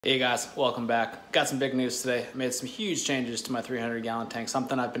Hey guys, welcome back. Got some big news today. Made some huge changes to my 300-gallon tank,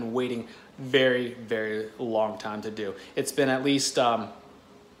 something I've been waiting very long time to do. It's been at least 4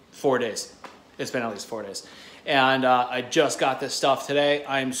 days. It's been at least 4 days. And I just got this stuff today.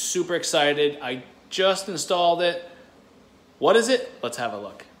 I'm super excited. I just installed it. What is it? Let's have a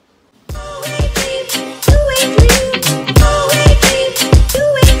look.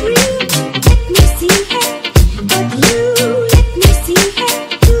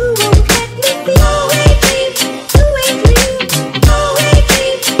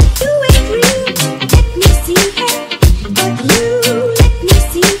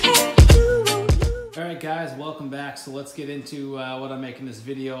 Guys, welcome back. So let's get into what I'm making this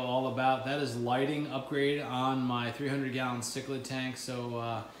video all about. That is lighting upgrade on my 300-gallon Cichlid tank.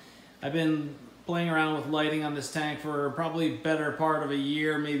 So I've been playing around with lighting on this tank for probably better part of a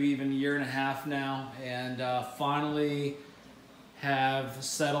year, maybe even a year and a half now, and finally have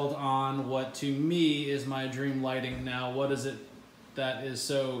settled on what to me is my dream lighting. Now, what is it that is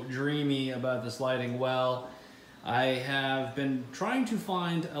so dreamy about this lighting? Well, I have been trying to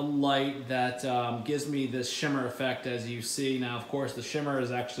find a light that gives me this shimmer effect, as you see. Now, of course, the shimmer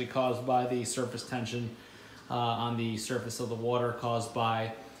is actually caused by the surface tension on the surface of the water, caused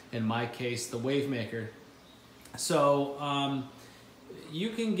by, in my case, the wave maker. So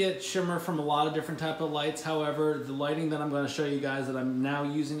you can get shimmer from a lot of different type of lights. However, the lighting that I'm going to show you guys that I'm now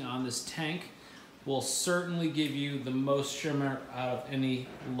using on this tank will certainly give you the most shimmer out of any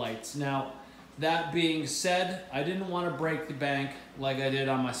lights. Now, that being said, I didn't want to break the bank like I did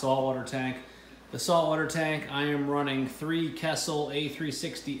on my saltwater tank. The saltwater tank, I am running 3 Kessil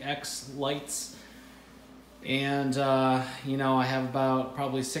A360X lights. And, you know, I have about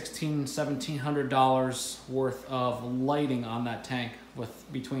probably $1,700 worth of lighting on that tank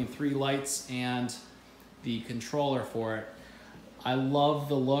with between 3 lights and the controller for it. I love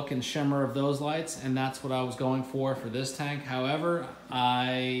the look and shimmer of those lights, and that's what I was going for this tank. However,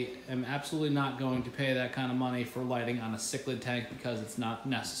 I am absolutely not going to pay that kind of money for lighting on a Cichlid tank because it's not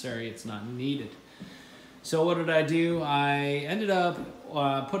necessary, it's not needed. So what did I do? I ended up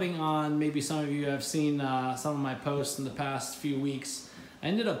putting on, maybe some of you have seen some of my posts in the past few weeks, I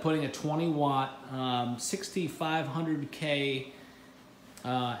ended up putting a 20-watt 6500K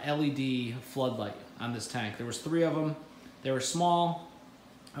LED floodlight on this tank. There was 3 of them. They were small.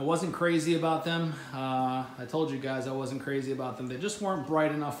 I wasn't crazy about them. I told you guys I wasn't crazy about them. They just weren't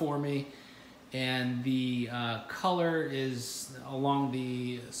bright enough for me. And the color is along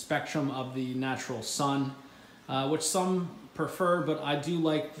the spectrum of the natural sun, which some prefer, but I do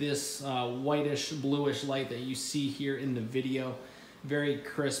like this whitish, bluish light that you see here in the video. Very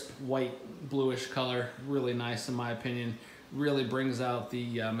crisp, white, bluish color. Really nice in my opinion. Really brings out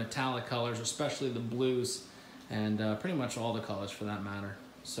the metallic colors, especially the blues. And pretty much all the colors for that matter.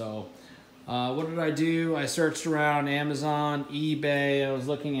 So what did I do? I searched around Amazon, eBay. I was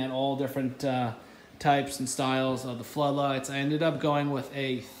looking at all different types and styles of the floodlights. I ended up going with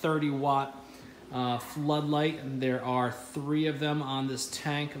a 30-watt floodlight, and there are 3 of them on this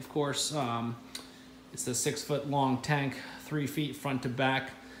tank. Of course, it's a 6-foot-long tank, 3 feet front to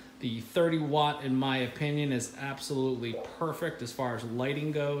back. The 30-watt, in my opinion, is absolutely perfect as far as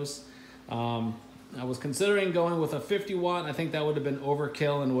lighting goes. I was considering going with a 50-watt. I think that would have been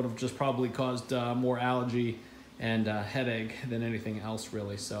overkill and would have just probably caused more allergy and headache than anything else,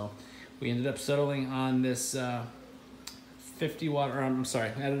 really. So we ended up settling on this 50-watt, or I'm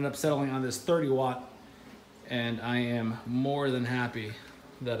sorry, I ended up settling on this 30-watt, and I am more than happy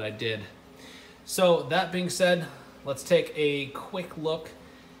that I did. So that being said, let's take a quick look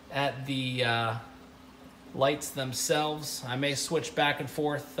at the lights themselves. I may switch back and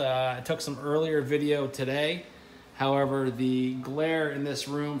forth. I took some earlier video today. However, the glare in this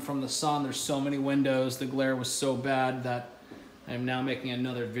room from the sun, there's so many windows, the glare was so bad that I'm now making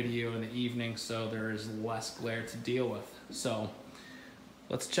another video in the evening, so there is less glare to deal with. So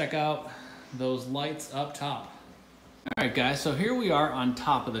let's check out those lights up top. All right, guys, so here we are on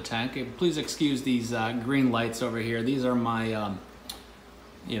top of the tank. Please excuse these green lights over here. These are my,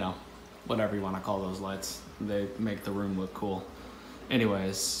 you know, whatever you want to call those lights. They make the room look cool.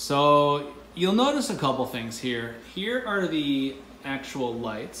 Anyways, so you'll notice a couple things here. Here are the actual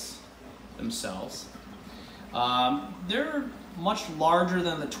lights themselves. They're much larger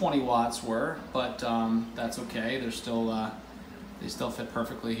than the 20 watts were, but that's okay. They're still, they still fit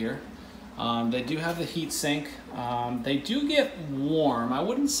perfectly here. They do have the heat sink. They do get warm. I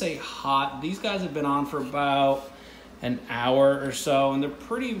wouldn't say hot. These guys have been on for about an hour or so, and they're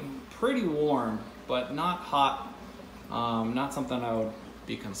pretty warm, but not hot. Not something I would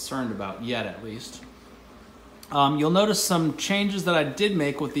be concerned about yet, at least. You'll notice some changes that I did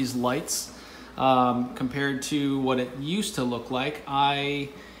make with these lights compared to what it used to look like. I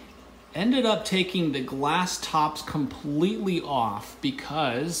ended up taking the glass tops completely off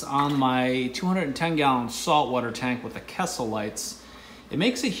because on my 210-gallon saltwater tank with the Kessil lights, it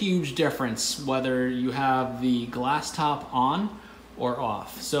makes a huge difference whether you have the glass top on or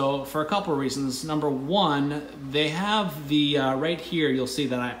off. So for a couple of reasons. Number one, they have the, right here, you'll see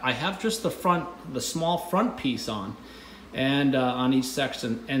that I have just the small front piece on and on each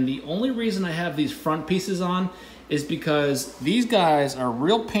section. And the only reason I have these front pieces on is because these guys are a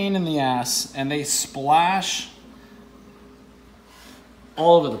real pain in the ass and they splash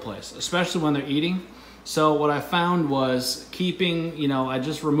all over the place, especially when they're eating. So what I found was keeping, you know, I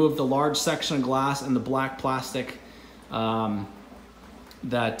just removed the large section of glass and the black plastic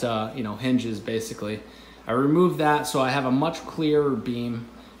that, you know, hinges basically. I removed that so I have a much clearer beam,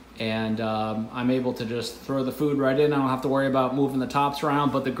 and I'm able to just throw the food right in. I don't have to worry about moving the tops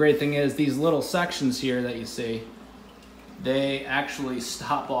around. But the great thing is these little sections here that you see, they actually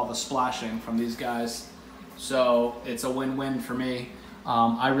stop all the splashing from these guys. So it's a win-win for me.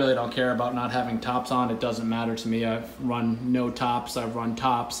 I really don't care about not having tops on. It doesn't matter to me. I've run no tops, I've run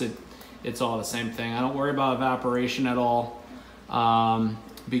tops. It's all the same thing. I don't worry about evaporation at all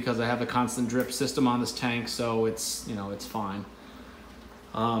because I have the constant drip system on this tank, so it's, you know, it's fine.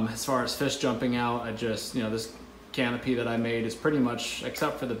 As far as fish jumping out, I just, you know, this canopy that I made is pretty much,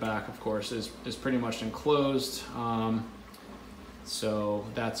 except for the back of course, is pretty much enclosed. So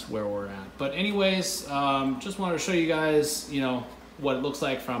that's where we're at. But anyways, just wanted to show you guys, you know, what it looks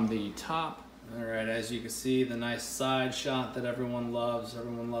like from the top. All right, as you can see, the nice side shot that everyone loves.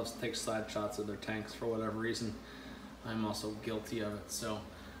 Everyone loves to take side shots of their tanks for whatever reason. I'm also guilty of it. So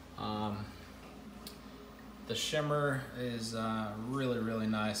the shimmer is really, really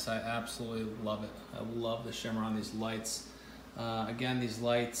nice. I absolutely love it. I love the shimmer on these lights. Again, these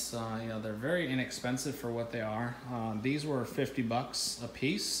lights, you know, they're very inexpensive for what they are. These were 50 bucks a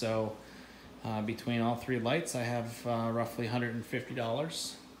piece, so between all three lights, I have roughly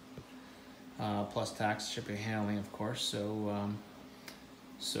 $150 plus tax, shipping, handling, of course. So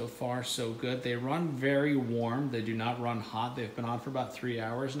so far so good. They run very warm. They do not run hot. They've been on for about 3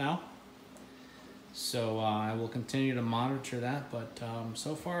 hours now. So I will continue to monitor that, but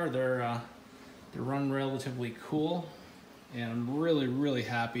so far they run relatively cool. And I'm really, really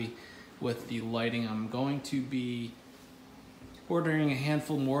happy with the lighting. I'm going to be ordering a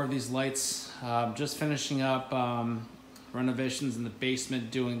handful more of these lights. Just finishing up renovations in the basement,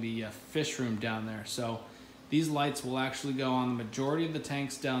 doing the fish room down there. So these lights will actually go on the majority of the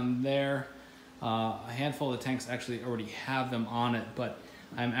tanks down there. A handful of the tanks actually already have them on it, but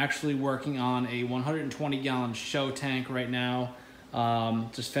I'm actually working on a 120-gallon show tank right now.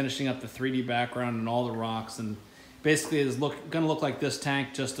 Just finishing up the 3D background and all the rocks, and basically it's gonna look like this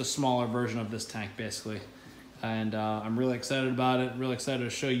tank, just a smaller version of this tank basically. And I'm really excited about it, really excited to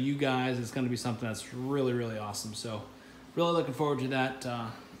show you guys. It's gonna be something that's really, really awesome. So really looking forward to that.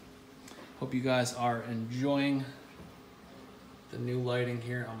 Hope you guys are enjoying the new lighting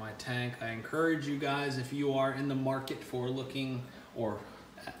here on my tank. I encourage you guys, if you are in the market for looking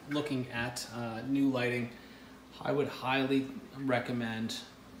at new lighting, I would highly recommend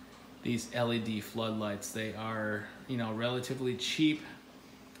these LED floodlights. They are, you know, relatively cheap,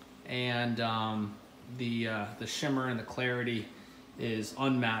 and the shimmer and the clarity is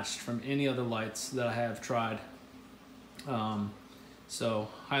unmatched from any other lights that I have tried. So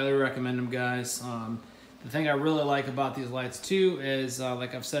highly recommend them, guys. The thing I really like about these lights too is,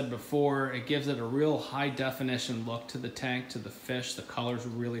 like I've said before, it gives it a real high definition look to the tank, to the fish. The colors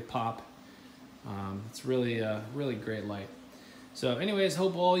really pop. It's really a really great light. So anyways,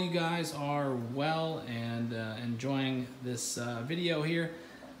 hope all you guys are well and enjoying this video here.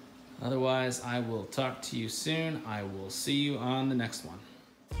 Otherwise, I will talk to you soon. I will see you on the next one.